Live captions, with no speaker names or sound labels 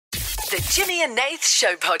The Jimmy and Nath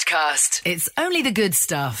Show podcast. It's only the good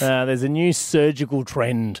stuff. There's a new surgical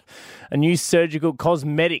trend, a new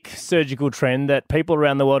cosmetic surgical trend that people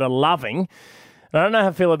around the world are loving. And I don't know how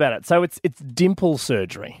I feel about it. So it's dimple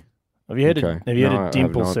surgery. Have you heard of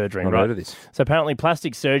dimple surgery? I've right? heard of this. So apparently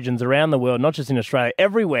plastic surgeons around the world, not just in Australia,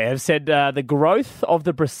 everywhere, have said the growth of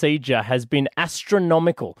the procedure has been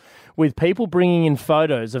astronomical, with people bringing in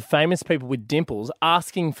photos of famous people with dimples,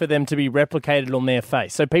 asking for them to be replicated on their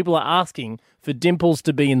face. So people are asking for dimples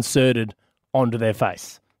to be inserted onto their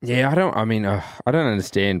face. Yeah, I don't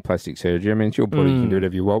understand plastic surgery. I mean, it's your body, you can do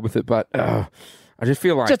whatever you want with it, but I just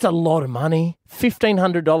feel like... Just a lot of money.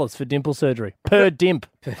 $1,500 for dimple surgery per dimp.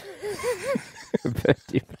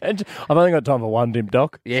 And I've only got time for one dimp,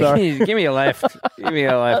 Doc. Yeah, Sorry. give me a left. Give me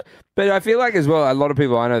a left. But I feel like as well, a lot of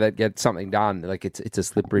people I know that get something done, like it's a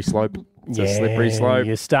slippery slope. It's a slippery slope.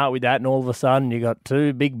 You start with that and all of a sudden you got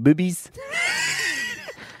two big boobies.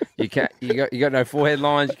 You got no forehead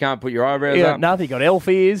lines, you can't put your eyebrows You up. got nothing, you got elf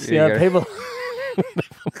ears.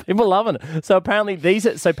 People loving it. So apparently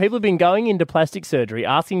people have been going into plastic surgery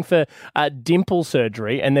asking for dimple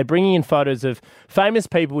surgery, and they're bringing in photos of famous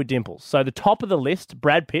people with dimples. So the top of the list,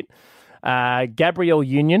 Brad Pitt, Gabrielle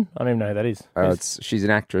Union. I don't even know who that is. She's an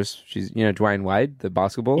actress. She's, Dwayne Wade, the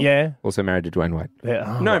basketballer. Yeah. Also married to Dwayne Wade.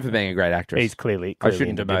 Yeah. Known for being a great actress. He's clearly I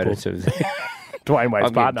shouldn't into demote her dimples. to... Dwayne Wade's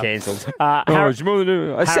I'm partner. getting cancelled.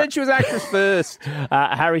 I said she was actress first.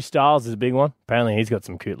 Harry Styles is a big one. Apparently he's got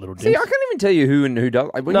some cute little dimps. See, I can't even tell you who and who does.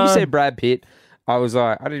 When you said Brad Pitt, I was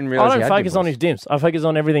like, I didn't realize. I don't focus on his dimples. dimps. I focus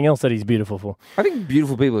on everything else that he's beautiful for. I think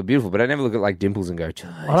beautiful people are beautiful, but I never look at like dimples and go,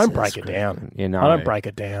 I don't break it down. You know, I don't break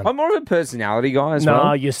it down. I'm more of a personality guy as No,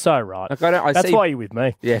 well. you're so right. Like, That's why you're with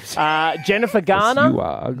me. Yes. Jennifer Garner. You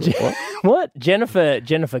are. What? What?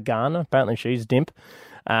 Jennifer Garner. Apparently she's dimp.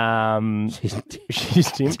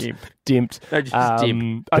 She's dimped. Dimped. No, just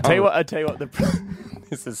dimp. I tell you what.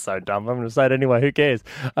 This is so dumb. I'm going to say it anyway. Who cares?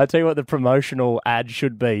 I tell you what the promotional ad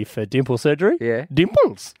should be for dimple surgery. Yeah.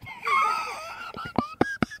 Dimples.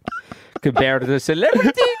 Compared to the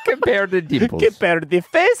celebrity, compared to dimples. Compared to the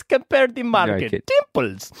face, compared to the market. kid.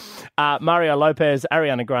 Dimples. Mario Lopez,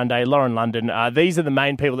 Ariana Grande, Lauren London. These are the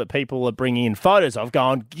main people that people are bringing in photos of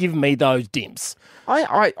going, give me those dimps.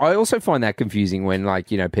 I also find that confusing when,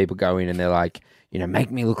 people go in and they're like,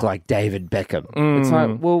 make me look like David Beckham. It's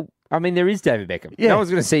like, well, I mean, there is David Beckham. Yeah. No one's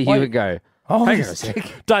going to see you and go, Oh, hang on a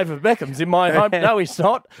sec. David Beckham's in my home. No, he's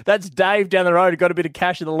not. That's Dave down the road who got a bit of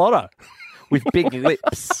cash at the lotto. With big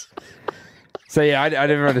lips. So, yeah, I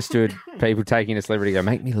never understood people taking a celebrity and go,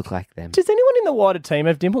 make me look like them. Does anyone in the wider team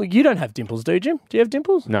have dimples? You don't have dimples, do you, Jim? Do you have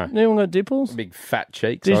dimples? No. Anyone got dimples? Big fat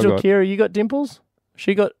cheeks. Digital Kira, you got dimples?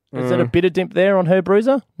 She got, is that a bit of dimp there on her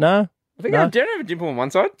bruiser? No? I think I don't have a dimple on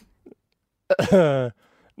one side.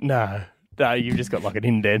 No, you've just got like an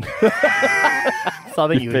indent. So I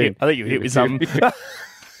think you hit with something.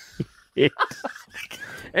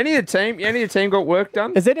 Any of the team got work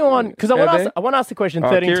done? Is anyone? Because I want to ask the question.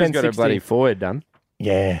 13, Kira's 10, got 60. a bloody forehead done.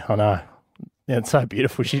 Yeah, I know. Yeah, it's so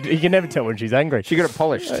beautiful. You can never tell when she's angry. She got it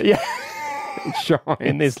polished. Yeah. It shines.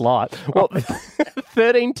 In this light. Well,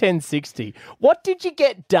 13, 10, 60. What did you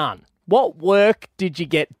get done? What work did you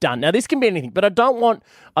get done? Now, this can be anything, but I don't want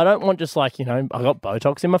just like, I got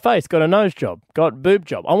Botox in my face, got a nose job, got boob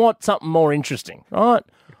job. I want something more interesting, right?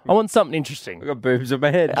 I want something interesting. I got boobs on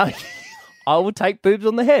my head. I will take boobs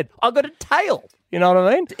on the head. I got a tail. You know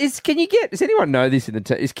what I mean? Does anyone know this in the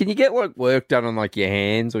team? Can you get like work done on like your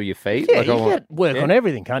hands or your feet? Yeah, like, you get work on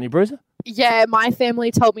everything, can't you, Bruiser? Yeah, my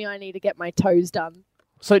family told me I need to get my toes done.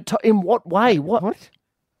 So in what way? What?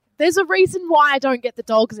 There's a reason why I don't get the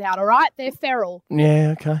dogs out, all right? They're feral.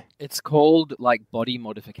 Yeah, okay. It's called like body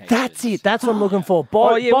modification. That's it. That's what I'm looking for.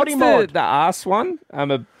 Body Body mod. the ass one.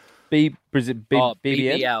 BBL.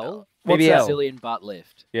 BBL. What's that? Brazilian butt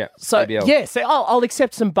lift. Yeah. So BBL. yeah, so I'll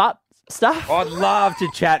accept some butt stuff. I'd love to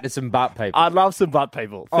chat to some butt people. I'd love some butt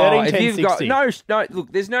people. 13, if 10, you've 60. got no,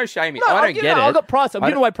 look, there's no shaming. No, I don't get it. I've got prizes. I'm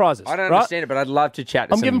giving away prizes. I don't right? understand it, but I'd love to chat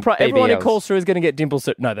to I'm some giving everyone who BBLs. calls through is going to get dimple.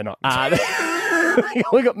 No, they're not.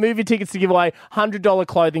 We've got movie tickets to give away, $100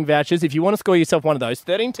 clothing vouchers. If you want to score yourself one of those,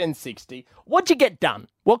 13, 10, 60. What'd you get done?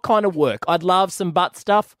 What kind of work? I'd love some butt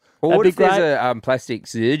stuff. Or That'd what be if there's great. a plastic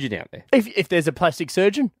surgeon out there? If there's a plastic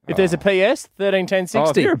surgeon, if there's a PS, 13, 10, 60. Oh,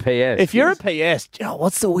 if you're a PS. If you're a PS,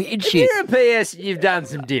 what's the weird If shit? you're a PS, you've done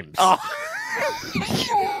some dimps.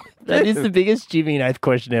 That is the biggest Jimmy and Nath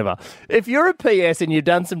question ever. If you're a PS and you've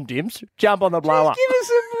done some dimps, jump on the blower. Give us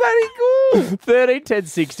some bloody call. 13, 10,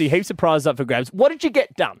 60. Heaps of prizes up for grabs. What did you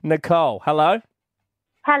get done? Nicole, hello.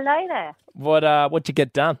 Hello there. What'd you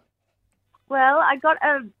get done? Well, I got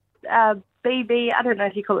BB, I don't know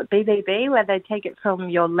if you call it BBB, where they take it from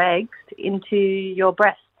your legs into your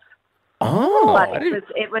breasts. Oh, But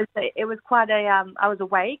it was quite a. I was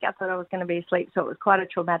awake. I thought I was going to be asleep, so it was quite a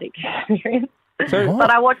traumatic experience. So, But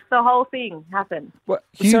I watched the whole thing happen. what,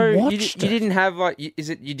 You so watched you it? didn't have is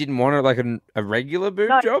it you didn't want like a regular boob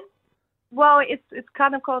No. job? Well, it's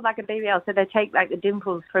kind of called like a BBL. So they take like the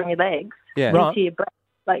dimples from your legs Yeah. Right. into your breast,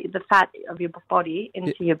 like the fat of your body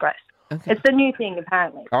into your breast. Okay. It's the new thing,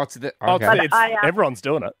 apparently. Oh, it's the Oh, okay. But everyone's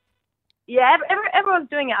doing it. Yeah, everyone's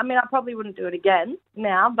doing it. I mean, I probably wouldn't do it again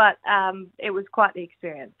now, but it was quite the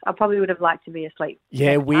experience. I probably would have liked to be asleep.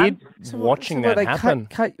 Yeah, next weird time. watching what, that they happen.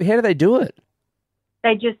 Cut, how do they do it?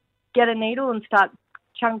 They just get a needle and start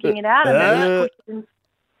chunking it out, and then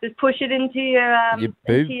just push it into your boob?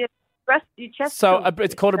 into your breast, your chest. So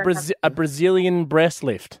it's called a Brazilian breast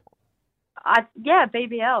lift. Yeah,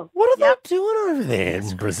 BBL. What are Yep. they doing over there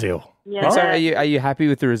in Brazil? Yeah. So are you happy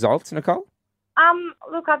with the results, Nicole?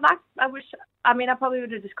 Look, I probably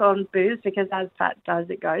would have just gone booze because as fat does,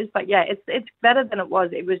 it goes. But yeah, it's better than it was.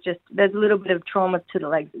 It was just, there's a little bit of trauma to the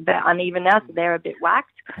legs. They're uneven now, so they're a bit whacked.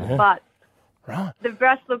 Yeah. But Right. the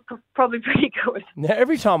breasts look probably pretty good. Now,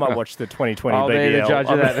 every time I watch the 2020 I'll be BBL, the judge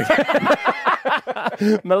of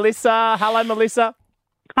that. Melissa, hello, Melissa.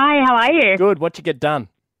 Hi, how are you? Good. What you get done?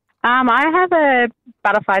 I have a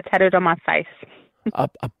butterfly tattooed on my face. A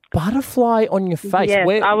butterfly on your face. Yes,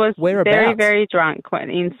 I was whereabouts? very, very drunk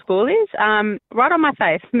when in schoolies. Right on my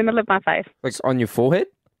face, in the middle of my face. Like on your forehead?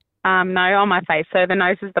 No, on my face. So the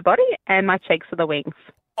nose is the body and my cheeks are the wings.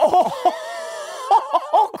 Oh,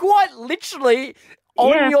 quite literally on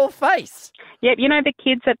Yeah. your face. Yep, you know the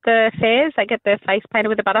kids at the fairs, they get their face painted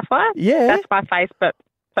with a butterfly? Yeah. That's my face, but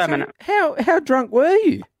permanent. So how drunk were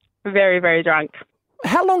you? Very, very drunk.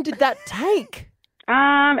 How long did that take?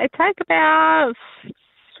 It took about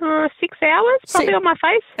 6 hours, probably on my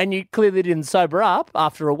face. And you clearly didn't sober up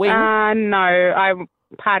after a week. No, I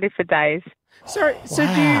partied for days. So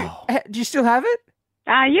Wow. do you still have it?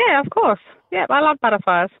 Yeah, of course. Yeah, I love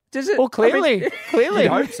butterflies. Does it? Well, clearly, clearly.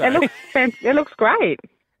 I hope so. It looks great.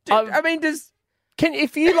 I mean, does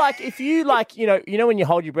If you like, you know, when you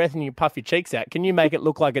hold your breath and you puff your cheeks out, can you make it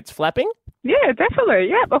look like it's flapping? Yeah, definitely.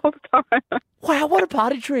 Yeah, all the time. Wow, what a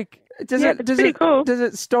party trick! Yeah, it's pretty cool. Does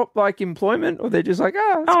it stop like employment, or they're just like,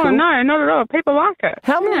 oh, that's Oh, cool. no, not at all. People like it.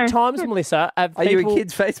 How many Yeah. times, Melissa, have Are you people... a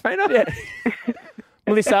kid's face painter? Yeah.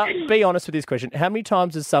 Melissa, be honest with this question. How many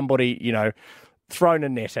times has somebody, thrown a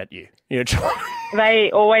net at you?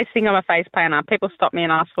 They always think I'm a face painter. People stop me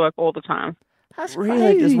and ask for work all the time. That's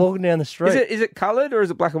Really? Just crazy. walking down the street. Is it coloured or is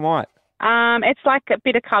it black and white? It's like a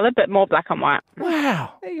bit of colour, but more black and white.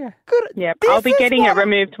 Wow. There you go. Good. Yep. This I'll be is getting what- it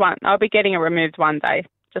removed one. I'll be getting it removed one day.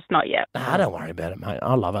 Just not yet. Don't worry about it, mate.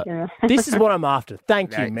 I love it. Yeah. This is what I'm after.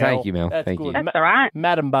 Thank you, Right, Mel. thank you, Mel. That's Thank good. you. That's all right.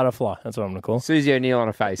 Madam Butterfly. That's what I'm going to call. Susie O'Neill on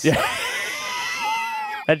a face. Yeah.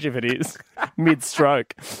 Imagine if it is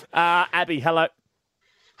mid-stroke. Abby, hello.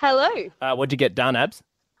 Hello. What'd you get done, Abs?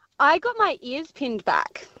 I got my ears pinned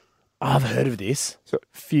back. I've heard of this. So-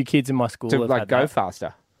 A few kids in my school To have like had go that.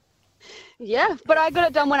 faster. Yeah, but I got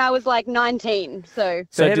it done when I was like 19. So,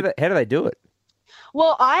 So So how do they do it?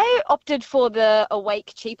 well, I opted for the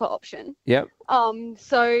awake cheaper option. Yep.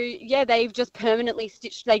 So yeah, they've just permanently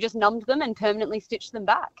stitched. They just numbed them and permanently stitched them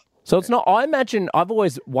back. So it's not. I imagine. I've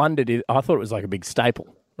always wondered. I thought it was like a big staple,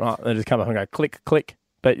 right? They just come up and go click, click,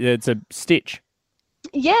 but it's a stitch.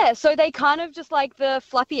 Yeah, so they kind of just like the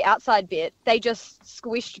fluffy outside bit. They just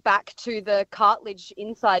squished back to the cartilage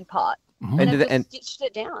inside part Mm-hmm. and do then the- just stitched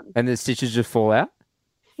it down. And the stitches just fall out?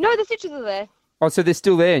 No, the stitches are there. Oh, so they're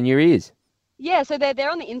still there in your ears? Yeah, so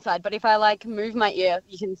they're on the inside, but if I like move my ear,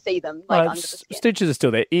 you can see them like under the skin. Stitches are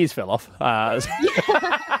still there. Ears fell off.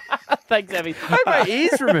 Thanks, Abby. My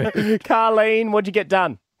ears removed. Carlene, what'd you get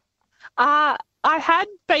done? I had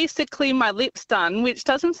basically my lips done, which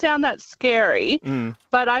doesn't sound that scary,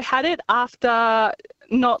 but I had it after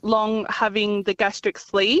not long having the gastric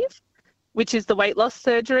sleeve, which is the weight loss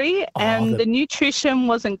surgery, and the nutrition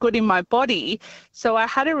wasn't good in my body. So I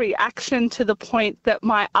had a reaction to the point that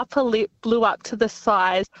my upper lip blew up to the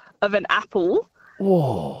size of an apple.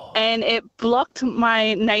 Whoa. And it blocked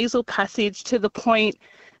my nasal passage to the point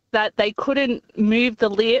that they couldn't move the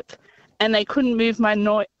lip and they couldn't move my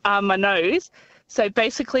nose. So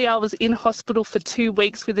basically I was in hospital for 2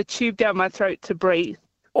 weeks with a tube down my throat to breathe.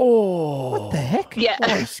 Oh. What the heck? Yeah.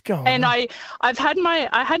 What's going And on? I had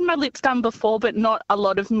my lips done before, but not a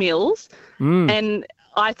lot of meals. And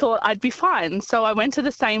I thought I'd be fine. So I went to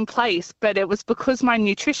the same place, but it was because my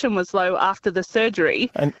nutrition was low after the surgery.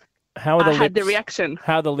 And how are the I lips? had the reaction.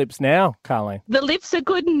 How are the lips now, Carlene? The lips are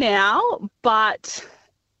good now, but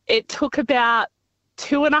it took about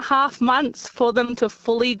 2.5 months for them to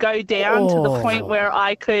fully go down to the point where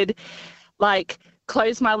I could like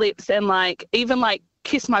close my lips and like even like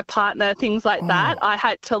kiss my partner, things like that. I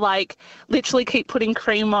had to like literally keep putting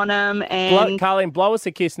cream on them. And Carleen, blow us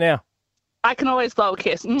a kiss now. I can always blow a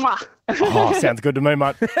kiss. Mwah. Oh, sounds good to me,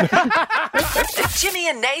 mate. The Jimmy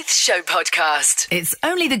and Nath Show podcast. It's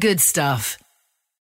only the good stuff.